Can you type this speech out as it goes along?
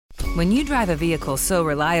When you drive a vehicle so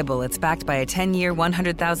reliable it's backed by a 10-year,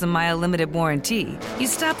 100,000-mile limited warranty, you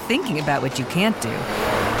stop thinking about what you can't do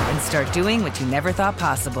and start doing what you never thought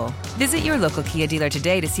possible. Visit your local Kia dealer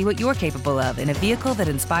today to see what you're capable of in a vehicle that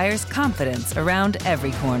inspires confidence around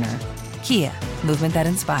every corner. Kia, movement that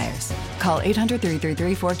inspires. Call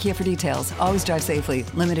 800-333-4KIA for details. Always drive safely.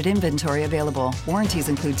 Limited inventory available. Warranties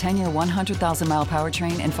include 10-year 100,000-mile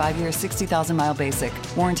powertrain and 5-year 60,000-mile basic.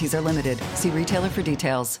 Warranties are limited. See retailer for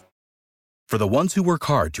details. For the ones who work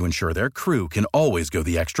hard to ensure their crew can always go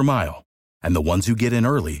the extra mile, and the ones who get in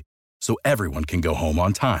early so everyone can go home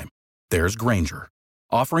on time, there's Grainger,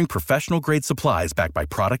 offering professional-grade supplies backed by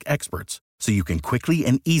product experts so you can quickly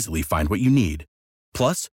and easily find what you need.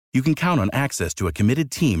 Plus, you can count on access to a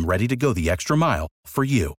committed team ready to go the extra mile for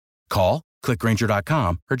you. Call, click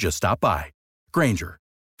Grainger.com, or just stop by. Grainger,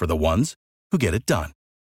 for the ones who get it done.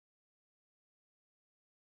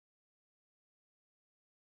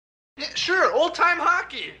 Yeah, sure, old-time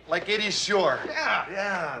hockey. Like 80s Shore.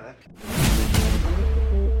 Yeah.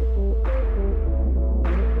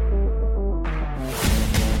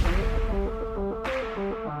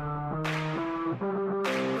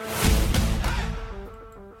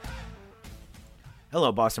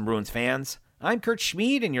 Hello, Boston Bruins fans. I'm Kurt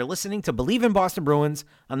Schmid, and you're listening to Believe in Boston Bruins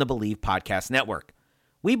on the Believe Podcast Network.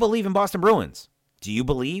 We believe in Boston Bruins. Do you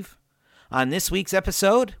believe? On this week's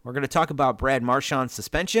episode, we're going to talk about Brad Marchand's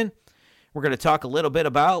suspension. We're going to talk a little bit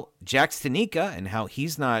about Jack Studnicka and how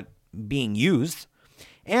he's not being used.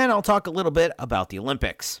 And I'll talk a little bit about the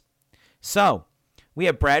Olympics. So, we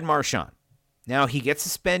have Brad Marchand. Now, he gets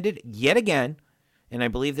suspended yet again, and I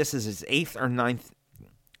believe this is his 8th or 9th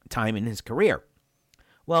time in his career.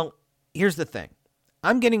 Well, here's the thing.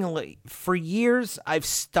 For years, I've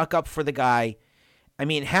stuck up for the guy. I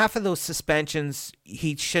mean, half of those suspensions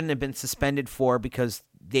he shouldn't have been suspended for because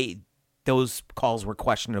those calls were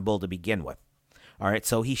questionable to begin with. All right,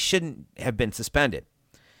 so he shouldn't have been suspended.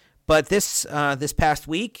 But this past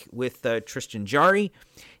week with Tristan Jarry,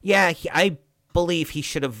 I believe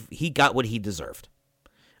he got what he deserved.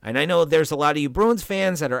 And I know there's a lot of you Bruins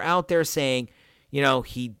fans that are out there saying, you know,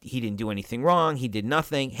 he didn't do anything wrong. He did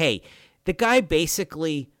nothing. Hey, the guy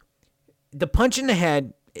basically, the punch in the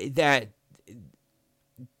head, that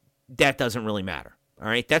doesn't really matter. All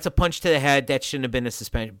right, that's a punch to the head. That shouldn't have been a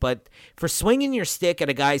suspension. But for swinging your stick at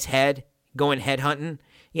a guy's head, going head hunting,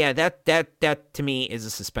 yeah, that to me is a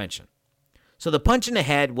suspension. So the punch in the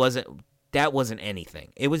head wasn't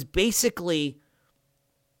anything. It was basically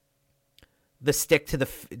the stick to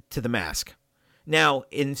the mask. Now,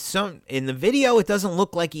 in the video, it doesn't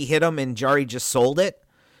look like he hit him and Jarry just sold it.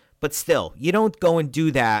 But still, you don't go and do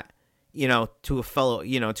that, to a fellow,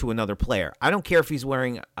 to another player. I don't care if he's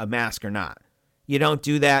wearing a mask or not. You don't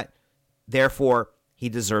do that. Therefore, he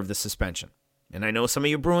deserved the suspension. And I know some of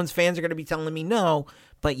you Bruins fans are going to be telling me no,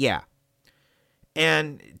 but yeah.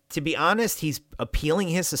 And to be honest, he's appealing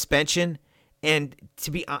his suspension. And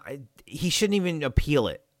he shouldn't even appeal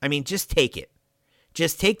it. I mean, just take it.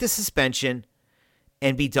 Just take the suspension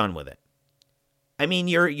and be done with it. I mean,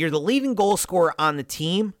 you're the leading goal scorer on the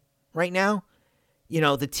team right now.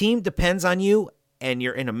 The team depends on you, and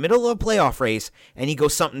you're in the middle of a playoff race, and you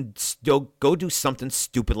go do something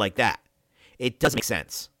stupid like that. It doesn't make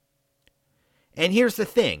sense. And here's the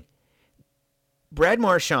thing. Brad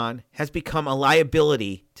Marchand has become a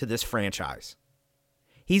liability to this franchise.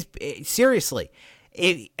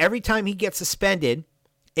 Every time he gets suspended,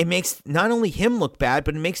 it makes not only him look bad,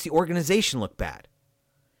 but it makes the organization look bad.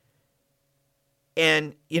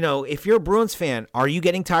 And, if you're a Bruins fan, are you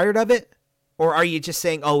getting tired of it? Or are you just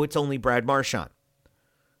saying, oh, it's only Brad Marchand?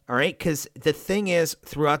 All right? Because the thing is,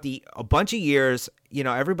 throughout a bunch of years,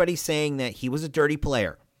 everybody's saying that he was a dirty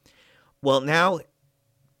player. Well, now,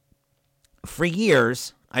 for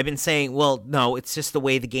years, I've been saying, well, no, it's just the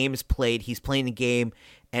way the game is played. He's playing the game,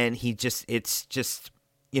 and it's just,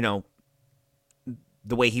 the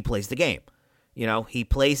way he plays the game. He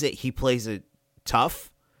plays it tough.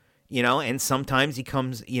 And sometimes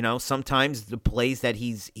sometimes the plays that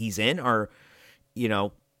he's in are,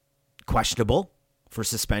 questionable for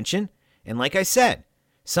suspension. And like I said,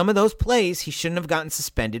 some of those plays he shouldn't have gotten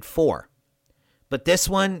suspended for. But this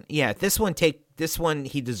one, he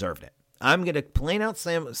deserved it. I'm going to plain out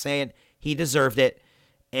saying he deserved it.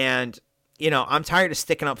 And, I'm tired of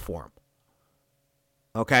sticking up for him.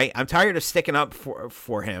 Okay? I'm tired of sticking up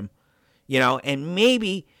for him, and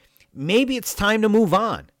maybe it's time to move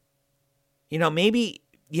on. Maybe,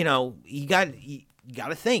 you got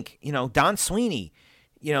to think, Don Sweeney,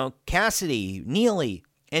 Cassidy, Neely,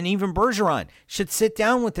 and even Bergeron should sit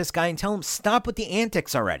down with this guy and tell him, stop with the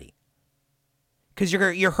antics already. Because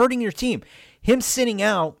you're hurting your team. Him sitting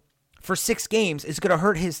out for 6 games is going to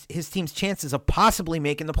hurt his team's chances of possibly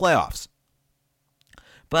making the playoffs.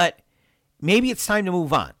 But maybe it's time to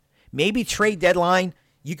move on. Maybe trade deadline,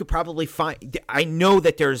 you could probably find, I know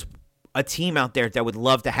that there's a team out there that would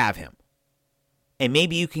love to have him. And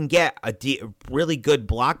maybe you can get a really good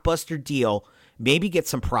blockbuster deal, maybe get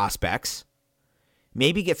some prospects,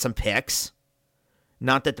 maybe get some picks.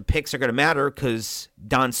 Not that the picks are going to matter because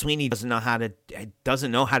Don Sweeney doesn't know how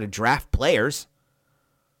to draft players.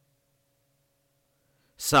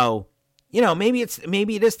 So, maybe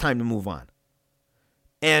it is time to move on.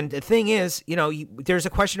 And the thing is, there's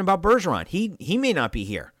a question about Bergeron. He may not be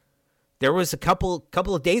here. There was a couple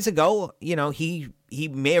of days ago, he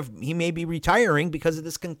may be retiring because of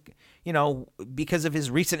this, because of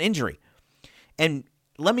his recent injury. And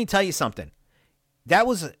let me tell you something. That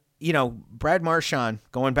was, Brad Marchand,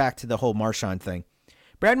 going back to the whole Marchand thing.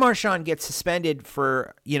 Brad Marchand gets suspended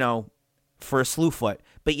for a slew foot,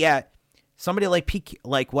 but yet somebody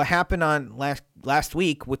like what happened on last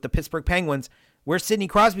week with the Pittsburgh Penguins, where's Sidney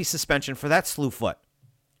Crosby's suspension for that slew foot?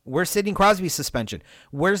 Where's Sidney Crosby's suspension?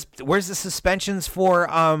 Where's the suspensions for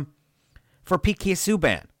PK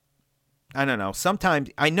Subban? I don't know. Sometimes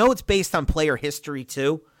I know it's based on player history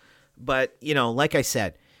too, but like I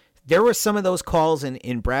said, there were some of those calls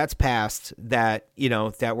in Brad's past that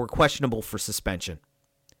that were questionable for suspension.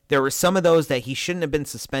 There were some of those that he shouldn't have been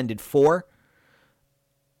suspended for.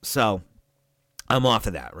 So I'm off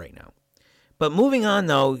of that right now. But moving on,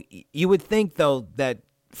 though, you would think, though, that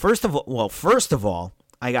first of all,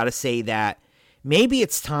 I got to say that maybe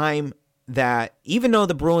it's time that even though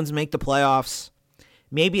the Bruins make the playoffs,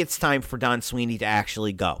 maybe it's time for Don Sweeney to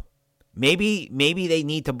actually go. Maybe they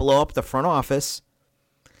need to blow up the front office.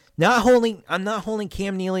 I'm not holding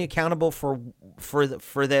Cam Neely accountable for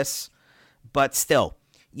this, but still,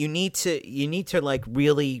 you need to like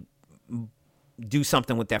really do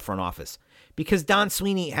something with that front office. Because Don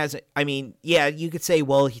Sweeney you could say,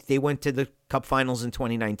 well, they went to the Cup Finals in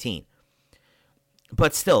 2019.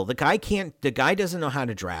 But still, the guy doesn't know how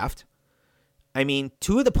to draft. I mean,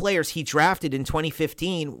 2 of the players he drafted in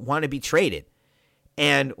 2015 want to be traded.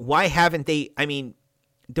 And why haven't they? I mean,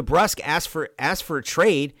 DeBrusk asked for a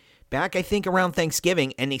trade back, I think, around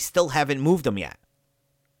Thanksgiving, and they still haven't moved him yet.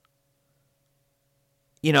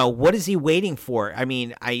 What is he waiting for? I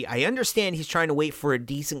mean, I understand he's trying to wait for a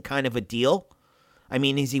decent kind of a deal. I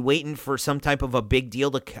mean, is he waiting for some type of a big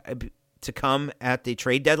deal to come at the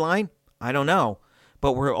trade deadline? I don't know.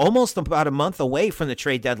 But we're almost about a month away from the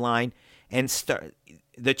trade deadline, and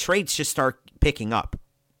the trades just start picking up.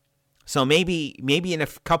 So maybe in a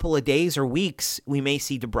couple of days or weeks, we may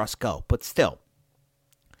see DeBrusk go. But still,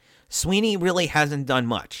 Sweeney really hasn't done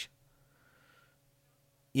much.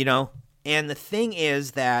 And the thing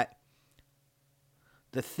is,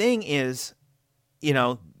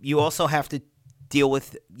 you also have to deal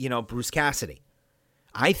with, Bruce Cassidy.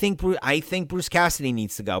 I think Bruce Cassidy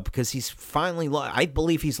needs to go because he's finally, I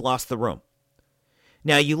believe he's lost the room.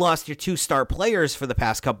 Now, you lost your 2 star players for the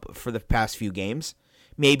past few games,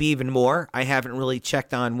 maybe even more. I haven't really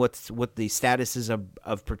checked on what the status is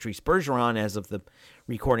of Patrice Bergeron as of the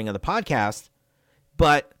recording of the podcast,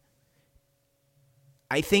 but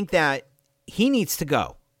I think that he needs to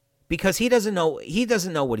go because he doesn't know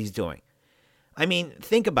what he's doing. I mean,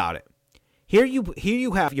 think about it. Here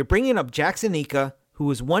you're bringing up Jack Zanika, who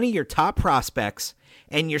is one of your top prospects,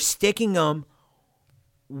 and you're sticking him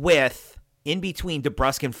with in between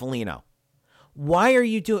DeBrusk and Foligno.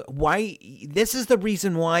 This is the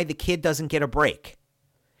reason why the kid doesn't get a break.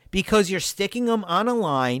 Because you're sticking him on a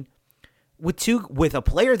line with a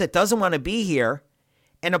player that doesn't want to be here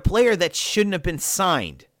and a player that shouldn't have been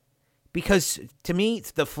signed. Because to me,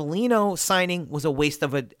 the Foligno signing was a waste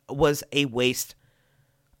of a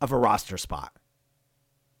roster spot.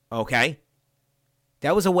 Okay?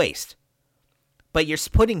 That was a waste. But you're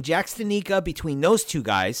putting Jack Stanika between those 2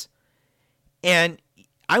 guys, and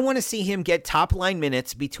I want to see him get top-line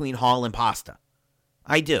minutes between Hall and Pasta.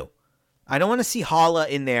 I do. I don't want to see Halla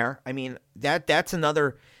in there. I mean, that's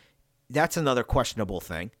another questionable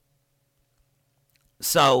thing.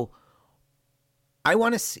 So I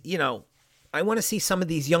want to see some of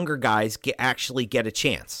these younger guys actually get a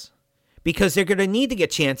chance because they're going to need to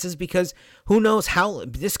get chances because who knows how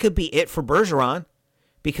this could be it for Bergeron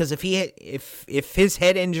because if his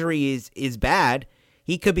head injury is bad,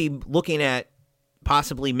 he could be looking at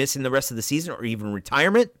possibly missing the rest of the season or even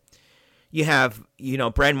retirement. You have,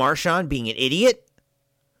 Brad Marchand being an idiot.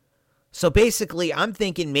 So basically, I'm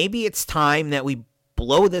thinking maybe it's time that we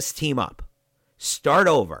blow this team up. Start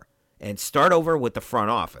over with the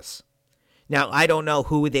front office. Now, I don't know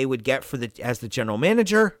who they would get as the general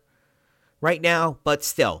manager right now, but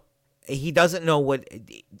still, he doesn't know what,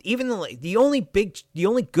 even the only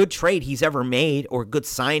good trade he's ever made or good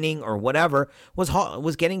signing or whatever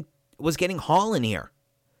was getting Hall in here.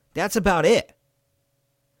 That's about it.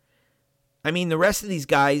 I mean, the rest of these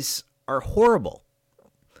guys are horrible.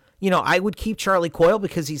 I would keep Charlie Coyle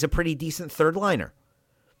because he's a pretty decent third liner.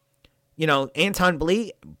 Anton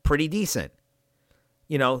Blee, pretty decent.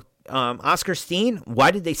 Oscar Steen,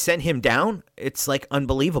 why did they send him down? It's like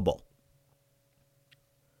unbelievable.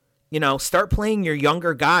 Start playing your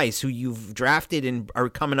younger guys who you've drafted and are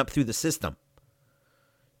coming up through the system.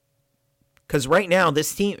 Because right now,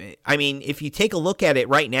 this team, I mean, if you take a look at it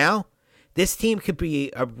right now, this team could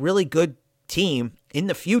be a really good team in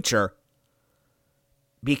the future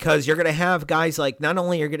because you're going to have guys like, not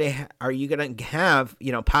only are you going to have,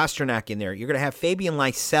 Pasternak in there, you're going to have Fabian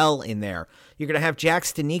Lysell in there, you're going to have Jack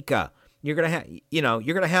Stanika, you're going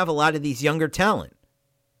to have a lot of these younger talent.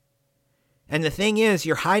 And the thing is,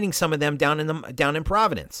 you're hiding some of them down in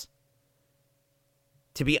Providence.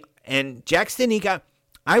 And Jack Stanika,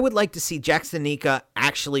 I would like to see Jack Stanika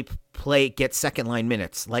actually get second line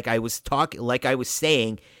minutes, like I was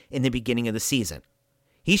saying in the beginning of the season.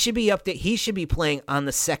 He should be playing on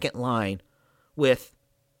the second line with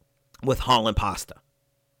Hall and Pasta.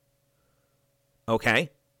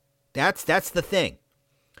 Okay? That's the thing.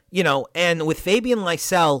 And with Fabian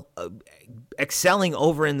Lysell excelling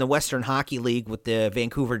over in the Western Hockey League with the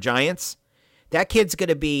Vancouver Giants, that's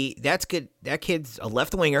good. That kid's a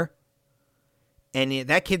left winger, and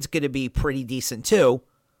that kid's going to be pretty decent too.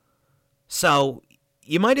 So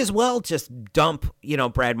you might as well just dump,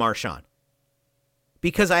 Brad Marchand.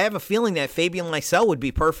 Because I have a feeling that Fabian Lysell would be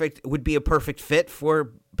a perfect fit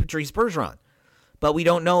for Patrice Bergeron. But we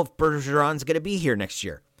don't know if Bergeron's going to be here next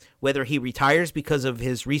year. Whether he retires because of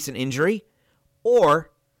his recent injury, or,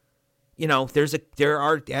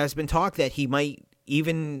 has been talk that he might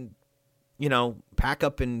even, pack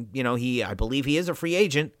up and, I believe he is a free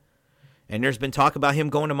agent. And there's been talk about him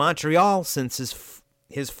going to Montreal since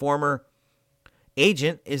his former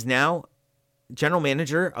agent is now general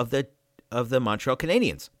manager of the Montreal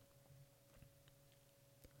Canadiens.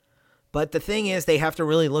 But the thing is, they have to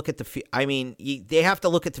really look at they have to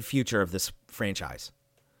look at the future of this franchise.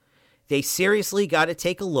 They seriously got to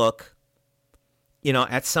take a look,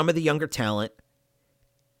 at some of the younger talent.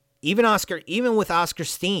 Even with Oscar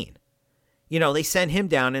Steen, they sent him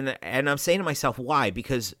down, and I'm saying to myself, why?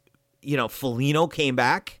 Because, Foligno came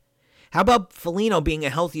back. How about Foligno being a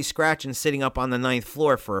healthy scratch and sitting up on the 9th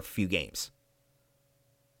floor for a few games?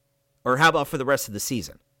 Or how about for the rest of the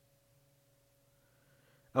season?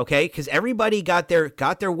 Okay, because everybody got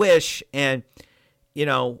their wish, and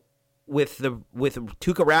with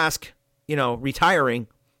Tuukka Rask, retiring,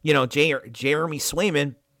 Jeremy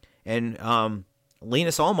Swayman and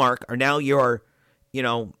Linus Ullmark are now your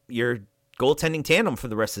goaltending tandem for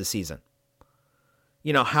the rest of the season.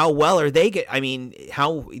 How well are they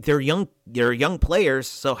how they're young players,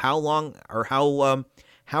 so how long or how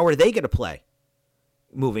are they going to play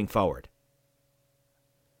moving forward?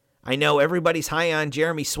 I know everybody's high on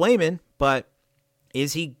Jeremy Swayman, but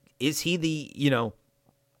is he is he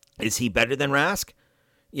better than Rask?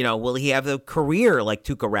 Will he have a career like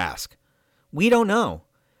Tuukka Rask? We don't know.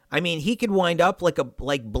 I mean, he could wind up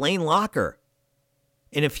like Blaine Locker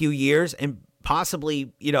in a few years and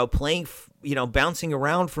possibly, playing, bouncing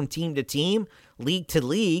around from team to team, league to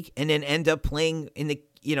league, and then end up playing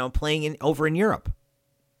over in Europe.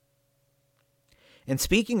 And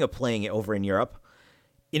speaking of playing over in Europe,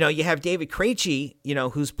 you have David Krejci,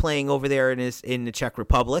 who's playing over there in the Czech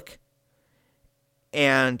Republic,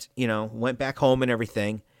 and went back home and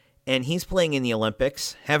everything, and he's playing in the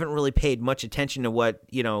Olympics. Haven't really paid much attention to what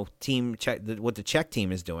what the Czech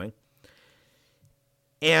team is doing,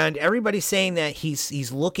 and everybody's saying that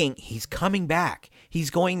he's coming back. He's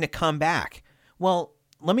going to come back. Well,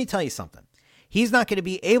 let me tell you something. He's not going to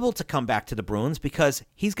be able to come back to the Bruins because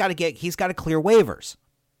he's got to clear waivers.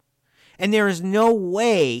 And there is no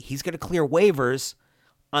way he's going to clear waivers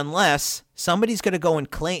unless somebody's going to go and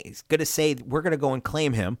say, we're going to go and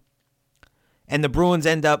claim him. And the Bruins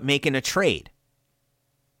end up making a trade.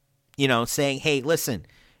 Saying, hey, listen,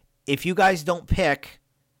 if you guys don't pick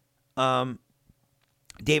David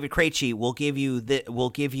Krejci, we'll give you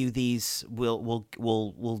these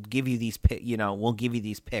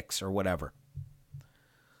picks or whatever.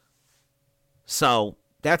 So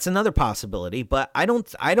that's another possibility, but I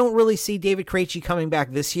don't really see David Krejci coming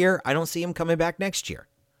back this year. I don't see him coming back next year.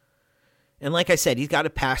 And like I said, he's got to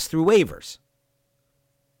pass through waivers.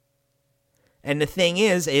 And the thing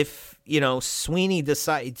is, if, Sweeney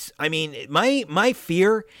decides, my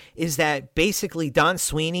fear is that basically Don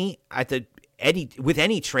Sweeney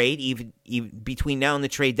any trade, even between now and the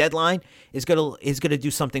trade deadline, is gonna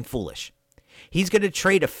do something foolish. He's gonna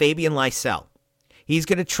trade a Fabian Lysell. He's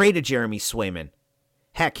gonna trade a Jeremy Swayman.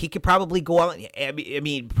 Heck, he could probably go out. I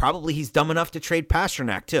mean, probably he's dumb enough to trade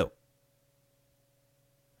Pasternak too,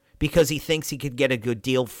 because he thinks he could get a good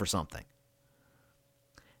deal for something.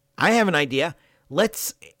 I have an idea.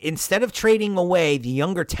 Let's, instead of trading away the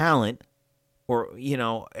younger talent, or,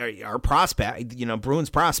 our prospect, Bruins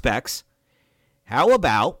prospects, how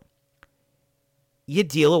about you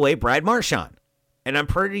deal away Brad Marchand? And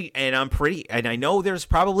I know there's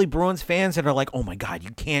probably Bruins fans that are like, oh my God,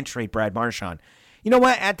 you can't trade Brad Marchand. You know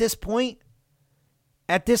what? At this point,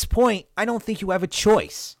 I don't think you have a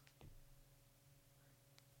choice.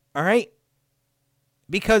 All right?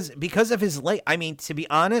 Because of his late, I mean, to be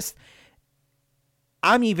honest,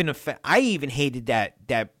 I even hated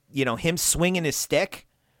that him swinging his stick.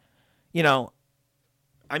 I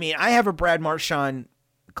mean, I have a Brad Marchand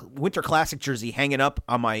Winter Classic jersey hanging up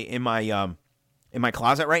on in my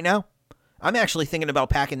closet right now. I'm actually thinking about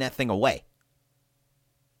packing that thing away.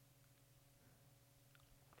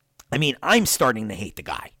 I mean, I'm starting to hate the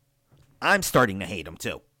guy. I'm starting to hate him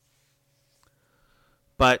too.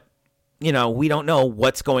 But, we don't know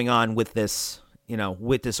what's going on with this,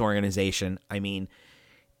 with this organization. I mean,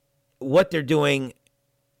 what they're doing,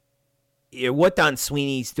 what Don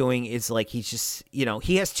Sweeney's doing is like, he's just,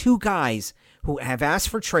 he has two guys who have asked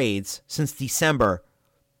for trades since December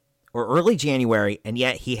or early January, and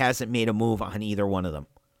yet he hasn't made a move on either one of them.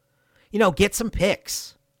 Get some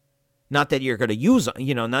picks. Not that you're going to use,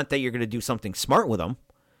 not that you're going to do something smart with them,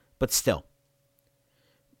 but still.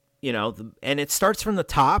 And it starts from the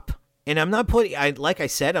top. And I'm not putting, like I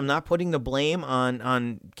said, I'm not putting the blame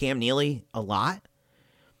on Cam Neely a lot.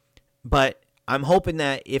 But I'm hoping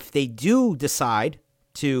that if they do decide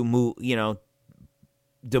to move,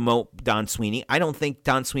 demote Don Sweeney, I don't think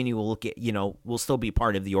Don Sweeney will will still be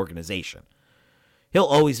part of the organization.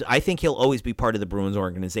 I think he'll always be part of the Bruins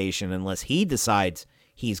organization unless he decides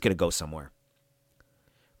he's going to go somewhere.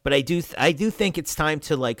 But I do think it's time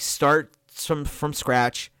to start from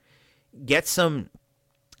scratch, get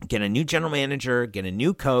a new general manager, get a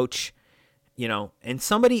new coach, and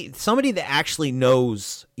somebody that actually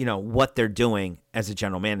knows, what they're doing as a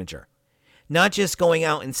general manager. Not just going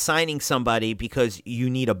out and signing somebody because you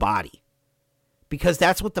need a body. Because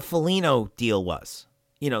that's what the Foligno deal was.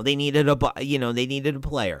 They needed a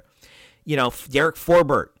player. Derek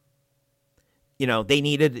Forbort. They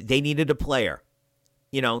needed a player.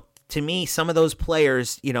 To me, some of those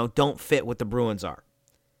players, don't fit what the Bruins are.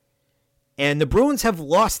 And the Bruins have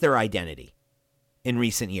lost their identity in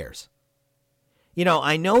recent years.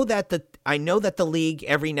 I know that the league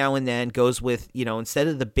every now and then goes with, instead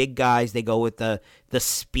of the big guys, they go with the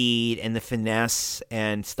speed and the finesse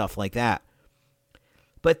and stuff like that.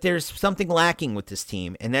 But there's something lacking with this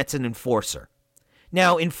team, and that's an enforcer.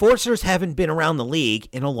 Now, enforcers haven't been around the league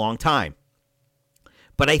in a long time,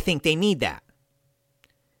 but I think they need that.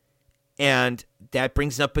 And that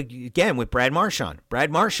brings up again with Brad Marchand.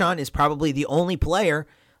 Brad Marchand is probably the only player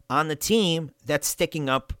on the team that's sticking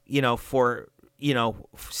up, for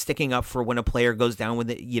when a player goes down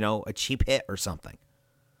with a cheap hit or something.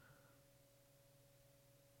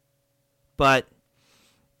 But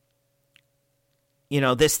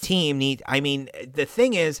this team the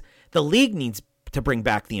thing is, the league needs to bring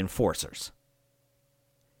back the enforcers.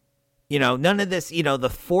 None of this, the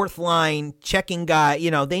fourth line checking guy,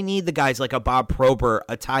 they need the guys like a Bob Probert,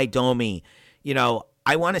 a Ty Domi.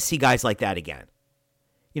 I want to see guys like that again.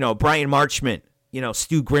 Brian Marchment,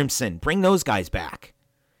 Stu Grimson, bring those guys back.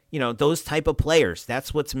 Those type of players.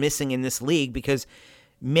 That's what's missing in this league, because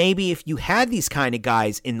maybe if you had these kind of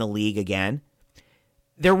guys in the league again,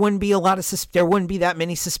 there wouldn't be there wouldn't be that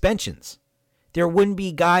many suspensions. There wouldn't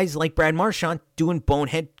be guys like Brad Marchand doing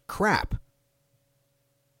bonehead crap.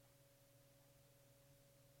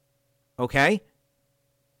 Okay?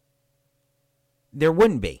 There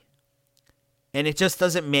wouldn't be. And it just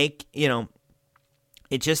doesn't make, it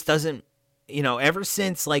just doesn't, ever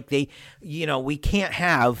since we can't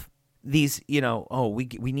have these,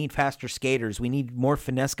 we need faster skaters. We need more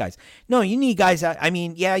finesse guys. No, you need guys out.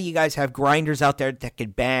 You guys have grinders out there that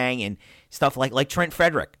could bang and stuff like Trent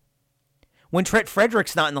Frederick. When Trent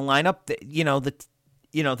Frederick's not in the lineup,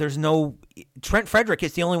 there's no, Trent Frederick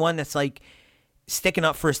is the only one that's sticking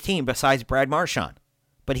up for his team besides Brad Marchand.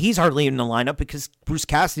 But he's hardly in the lineup because Bruce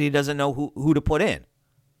Cassidy doesn't know who to put in.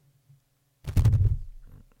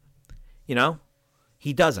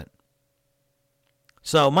 He doesn't.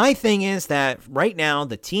 So my thing is that right now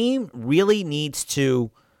the team really needs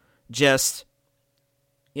to just,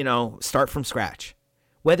 start from scratch.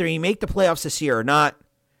 whether you make the playoffs this year or not,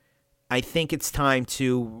 I think it's time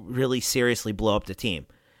to really seriously blow up the team.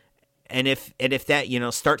 And if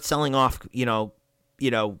that, start selling off,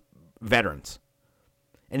 veterans.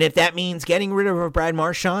 And if that means getting rid of Brad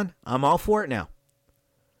Marchand, I'm all for it now.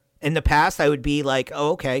 In the past, I would be like,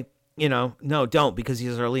 oh, okay, no, don't, because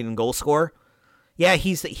he's our leading goal scorer. Yeah,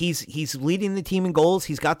 he's leading the team in goals.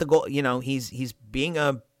 He's got the goal, he's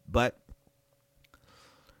being but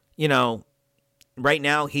right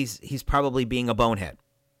now he's probably being a bonehead.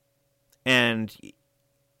 And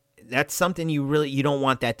that's something you don't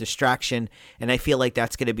want, that distraction, and I feel like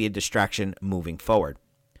that's going to be a distraction moving forward.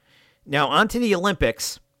 Now, on to the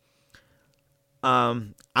Olympics.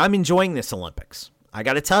 I'm enjoying this Olympics. I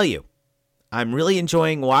got to tell you, I'm really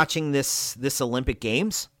enjoying watching this Olympic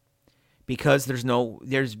Games because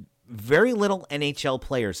there's very little NHL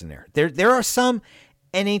players in there. There are some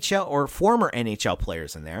NHL or former NHL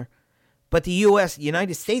players in there, but the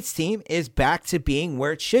United States team is back to being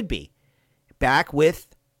where it should be, back with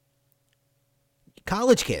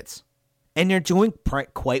college kids, and they're doing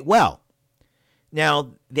quite well.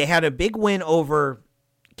 Now, they had a big win over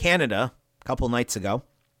Canada a couple nights ago,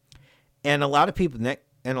 and a lot of people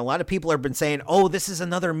have been saying, "Oh, this is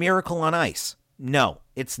another Miracle on Ice." No,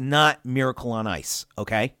 it's not Miracle on Ice,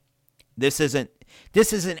 okay? This isn't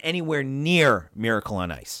anywhere near Miracle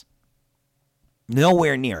on Ice.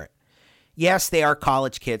 Nowhere near it. Yes, they are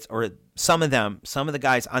college kids, or some of the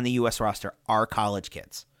guys on the US roster are college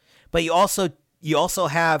kids. But you also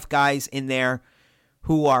have guys in there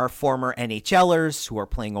who are former NHLers who are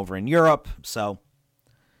playing over in Europe. So,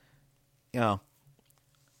 and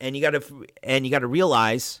you got to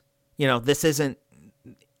realize, this isn't.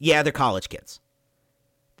 Yeah, they're college kids.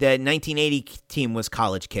 The 1980 team was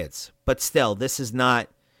college kids, but still, this is not.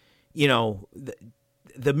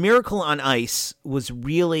 The Miracle on Ice was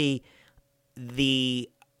really a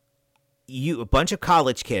bunch of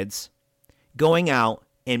college kids going out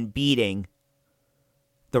and beating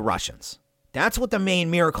the Russians. That's what the main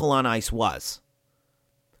Miracle on Ice was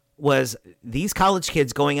these college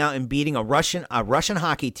kids going out and beating a Russian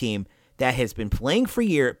hockey team that has been playing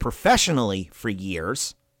professionally for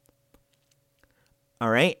years. All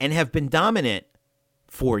right, and have been dominant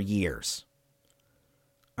for years.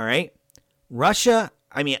 All right. Russia,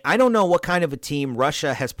 I don't know what kind of a team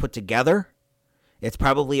Russia has put together. It's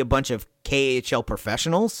probably a bunch of KHL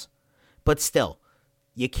professionals, but still,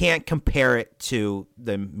 you can't compare it to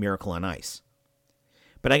the Miracle on Ice.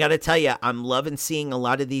 But I got to tell you, I'm loving seeing a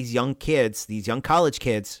lot of these young kids, these young college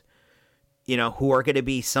kids, who are going to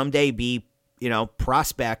be someday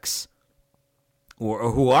prospects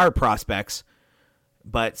or who are prospects.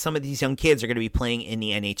 But some of these young kids are going to be playing in the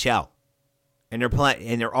NHL, and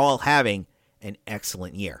they're all having an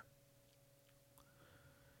excellent year.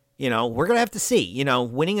 We're going to have to see.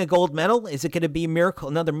 Winning a gold medal, is it going to be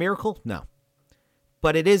another miracle? No.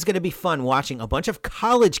 But it is going to be fun watching a bunch of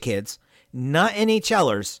college kids, not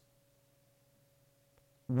NHLers,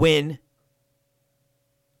 win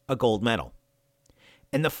a gold medal.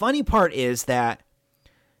 And the funny part is that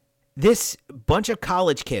this bunch of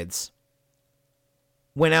college kids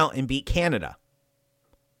went out and beat Canada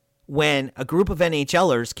when a group of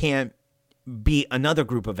NHLers can't beat another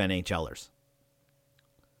group of NHLers.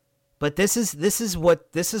 But this is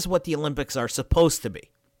what the Olympics are supposed to be.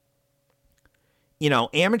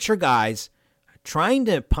 Amateur guys trying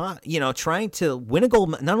to win a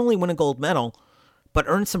gold, not only win a gold medal, but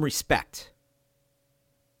earn some respect.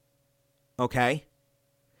 Okay?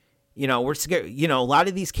 We're scared. A lot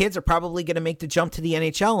of these kids are probably going to make the jump to the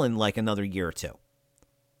NHL in like another year or two.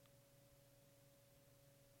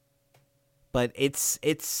 But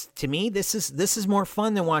it's to me, this is more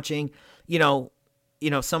fun than watching,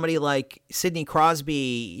 somebody like Sidney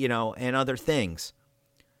Crosby, and other things.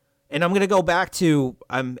 And I'm going to go back to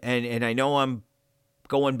and I know I'm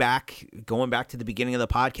going back to the beginning of the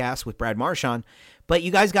podcast with Brad Marchand, but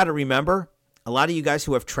you guys got to remember, a lot of you guys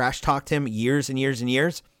who have trash talked him years and years and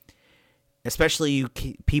years, especially you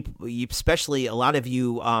people, especially a lot of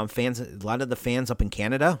you fans, a lot of the fans up in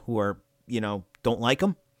Canada who are don't like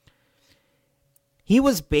him. He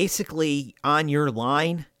was basically on your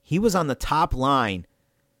line. He was on the top line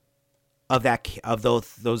of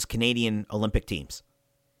those Canadian Olympic teams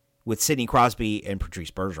with Sidney Crosby and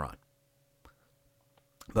Patrice Bergeron.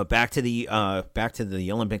 But back to the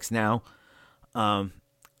Olympics now.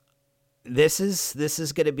 This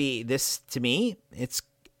is going to be, this to me,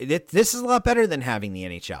 this is a lot better than having the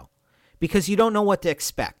NHL because you don't know what to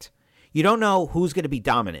expect. You don't know who's going to be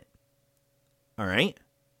dominant. All right.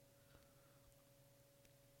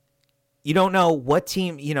 you don't know what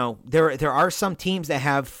team, there are some teams that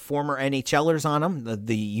have former NHLers on them.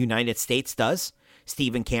 The United States does.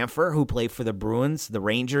 Steven Kampfer, who played for the Bruins, the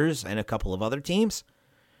Rangers, and a couple of other teams.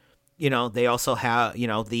 They also have,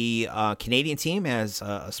 the Canadian team has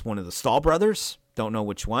one of the Stahl brothers. Don't know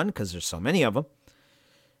which one because there's so many of them.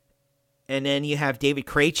 And then you have David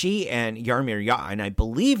Krejci and Jaromir Jagr, and I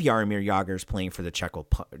believe Jaromir Jagr is playing for the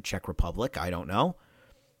Czech Republic. I don't know.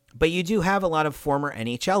 But you do have a lot of former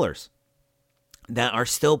NHLers that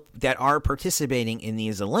are participating in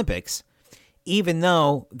these Olympics, even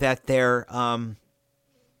though that they're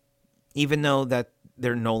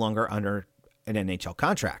no longer under an NHL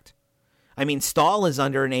contract. I mean, Stahl is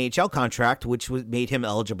under an AHL contract, which made him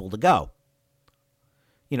eligible to go.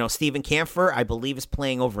 Steven Kampfer, I believe, is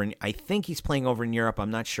playing over I think he's playing over in Europe.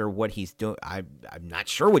 I'm not sure what he's doing. I'm not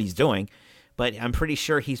sure what he's doing, but I'm pretty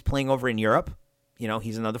sure he's playing over in Europe.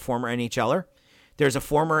 He's another former NHLer. There's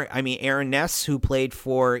Aaron Ness, who played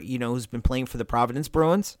for, who's been playing for the Providence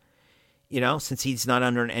Bruins. Since he's not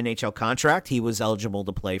under an NHL contract, he was eligible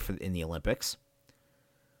to play in the Olympics.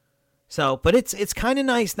 So, but it's kind of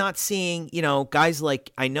nice not seeing, guys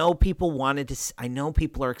like, I know people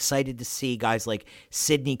are excited to see guys like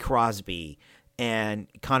Sidney Crosby and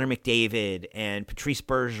Connor McDavid and Patrice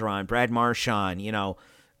Bergeron, Brad Marchand,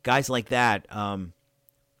 guys like that, all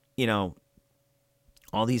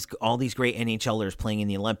these great NHLers playing in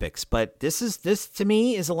the Olympics. But this to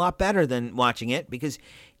me is a lot better than watching it because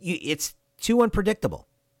it's too unpredictable.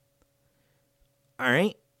 All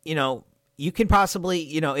right. You can possibly,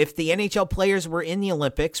 if the NHL players were in the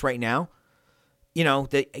Olympics right now,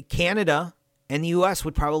 Canada and the U.S.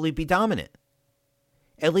 would probably be dominant.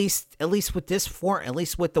 At least with this form, at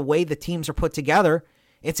least with the way the teams are put together,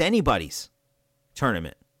 it's anybody's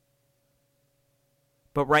tournament.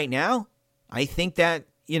 But right now, I think that,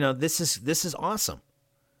 this is awesome.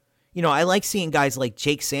 I like seeing guys like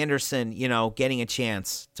Jake Sanderson, getting a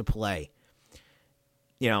chance to play,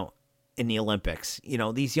 in the Olympics.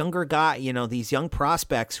 These younger guys, these young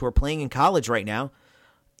prospects who are playing in college right now,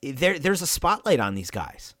 there's a spotlight on these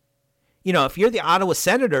guys. If you're the Ottawa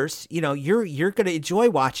Senators, you're going to enjoy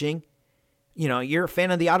watching, you're a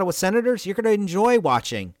fan of the Ottawa Senators, you're going to enjoy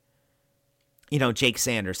watching, Jake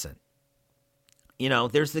Sanderson.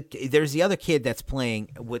 There's the other kid that's playing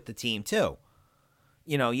with the team too.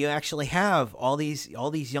 You actually have all these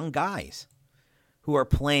young guys who are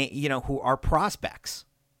playing, who are prospects.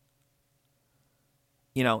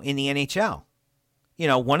 In the NHL.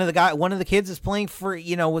 One of the kids is playing for,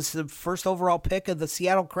 was the first overall pick of the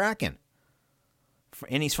Seattle Kraken.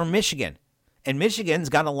 And he's from Michigan. And Michigan's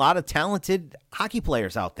got a lot of talented hockey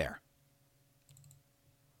players out there.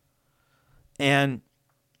 And,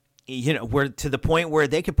 we're to the point where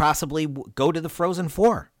they could possibly go to the Frozen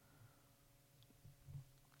Four.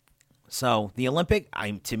 So the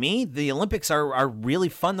to me, the Olympics are really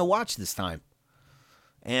fun to watch this time.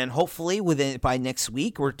 And hopefully by next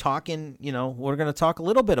week, we're talking, we're going to talk a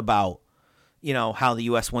little bit about, how the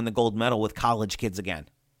U.S. won the gold medal with college kids again.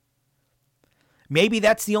 Maybe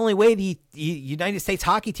that's the only way the United States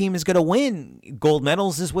hockey team is going to win gold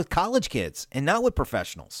medals is with college kids and not with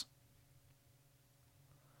professionals.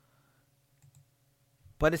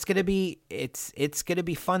 But it's going to be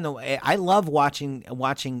fun though. I love watching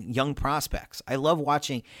young prospects. I love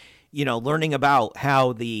watching, learning about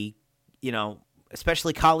how the,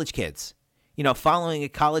 especially college kids, following a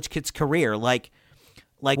college kid's career, like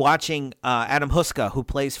watching Adam Huska,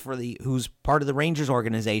 who's part of the Rangers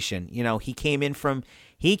organization. He came in from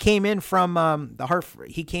UConn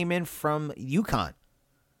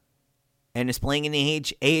and is playing in the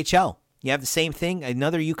AHL. You have the same thing.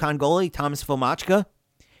 Another UConn goalie, Thomas Vomachka.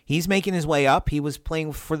 He's making his way up. He was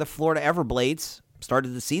playing for the Florida Everblades, started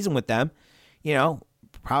the season with them,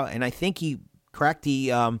 and I think he cracked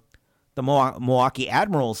the Milwaukee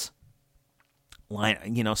Admirals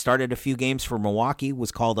line, started a few games for Milwaukee,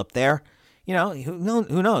 was called up there.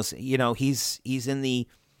 Who knows? He's in the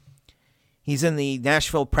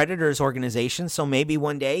Nashville Predators organization, so maybe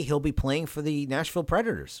one day he'll be playing for the Nashville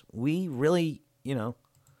Predators. We really, who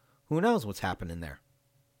knows what's happening there.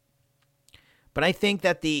 But I think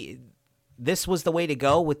that this was the way to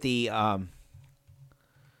go with the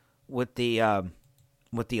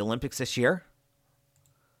Olympics this year.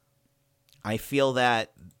 I feel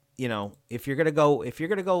that, if you're gonna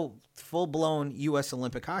go full blown U.S.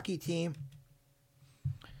 Olympic hockey team,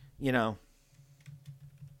 go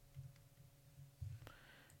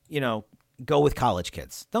with college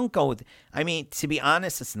kids. Don't go with. To be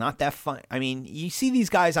honest, it's not that fun. You see these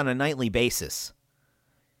guys on a nightly basis.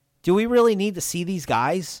 Do we really need to see these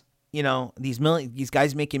guys You know, these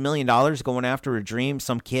guys making $1 million going after a dream.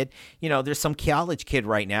 Some kid, you know, there's some college kid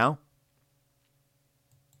right now.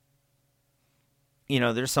 You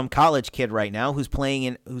know, there's some college kid right now who's playing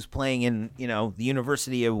in, you know, the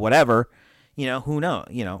university of whatever, you know, who knows,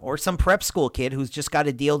 you know, or some prep school kid who's just got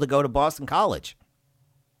a deal to go to Boston College.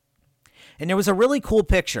 And there was a really cool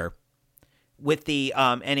picture with the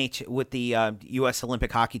U.S.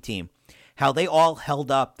 Olympic hockey team, how they all held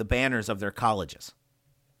up the banners of their colleges.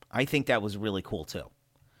 I think that was really cool too.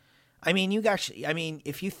 I mean,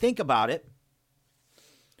 if you think about it,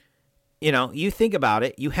 you know, you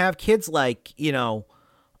have kids like, I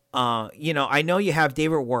know you have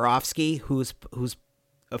David Warovsky, who's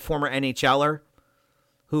a former NHLer,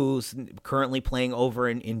 who's currently playing over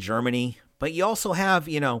in Germany. But you also have,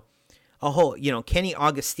 you know, Kenny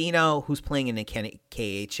Agostino, who's playing in the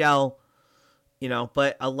KHL. You know,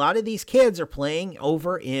 but a lot of these kids are playing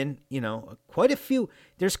over in, you know,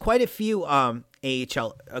 there's quite a few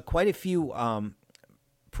AHL, quite a few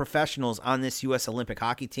professionals on this U.S. Olympic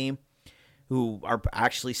hockey team who are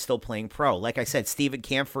actually still playing pro. Like I said, Steven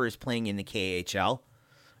Kampfer is playing in the KHL.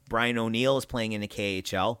 Brian O'Neill is playing in the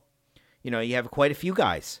KHL. You know, you have quite a few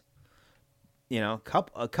guys. You know,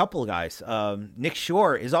 a couple of guys. Nick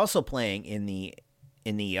Shore is also playing in the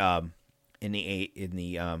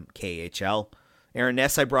KHL. Aaron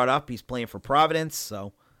Ness I brought up, he's playing for Providence.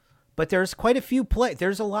 So, but there's quite a few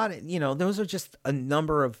there's a lot of, you know, those are just a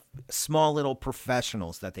number of small little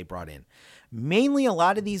professionals that they brought in. Mainly a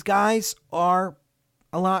lot of these guys are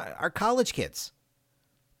college kids.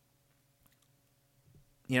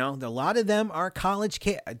 You know, a lot of them are college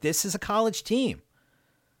kids. This is a college team.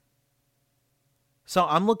 So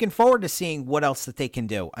I'm looking forward to seeing what else that they can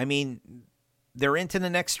do. I mean, they're into the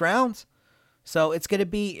next round. So it's gonna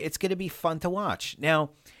be fun to watch.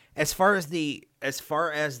 Now, as far as the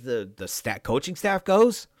coaching staff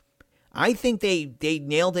goes, I think they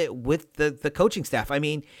nailed it with the coaching staff. I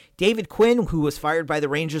mean, David Quinn, who was fired by the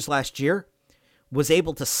Rangers last year, was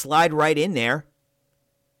able to slide right in there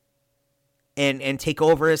and take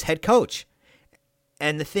over as head coach.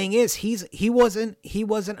 And the thing is, he's not an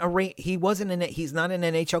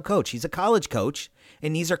NHL coach. He's a college coach,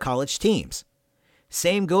 and these are college teams.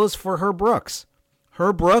 Same goes for Herb Brooks.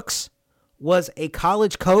 Herb Brooks was a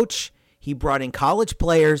college coach. He brought in college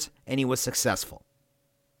players, and he was successful.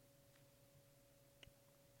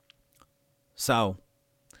 So,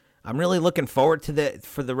 I'm really looking forward to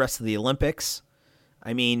for the rest of the Olympics.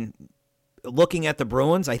 I mean, looking at the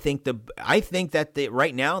Bruins, I think that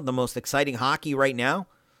right now the most exciting hockey right now,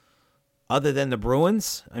 other than the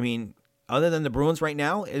Bruins right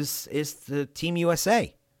now is the Team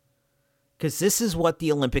USA. Because this is what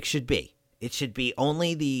the Olympics should be. It should be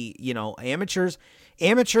only the, you know, amateurs,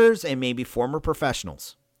 and maybe former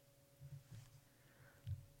professionals.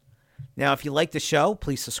 Now, if you like the show,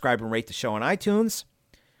 please subscribe and rate the show on iTunes.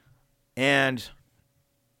 And,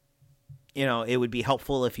 you know, it would be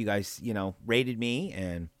helpful if you guys, you know, rated me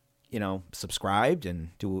and, you know, subscribed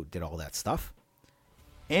and did all that stuff.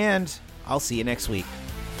 And I'll see you next week.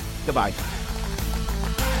 Goodbye.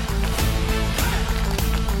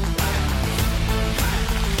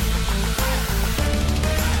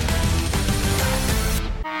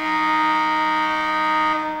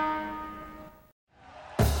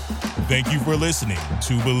 Thank you for listening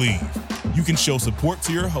to Believe. You can show support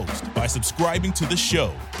to your host by subscribing to the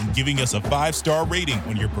show and giving us a 5-star rating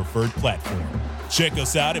on your preferred platform. Check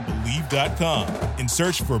us out at Believe.com and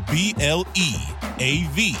search for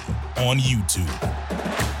BLEAV on YouTube.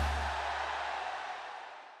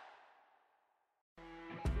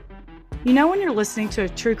 You know when you're listening to a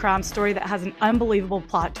true crime story that has an unbelievable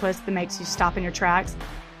plot twist that makes you stop in your tracks?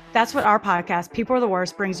 That's what our podcast, People Are the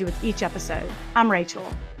Worst, brings you with each episode. I'm Rachel.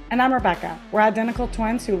 And I'm Rebecca. We're identical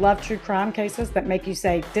twins who love true crime cases that make you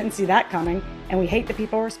say, didn't see that coming, and we hate the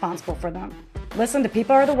people responsible for them. Listen to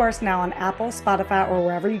People Are the Worst now on Apple, Spotify, or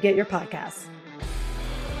wherever you get your podcasts.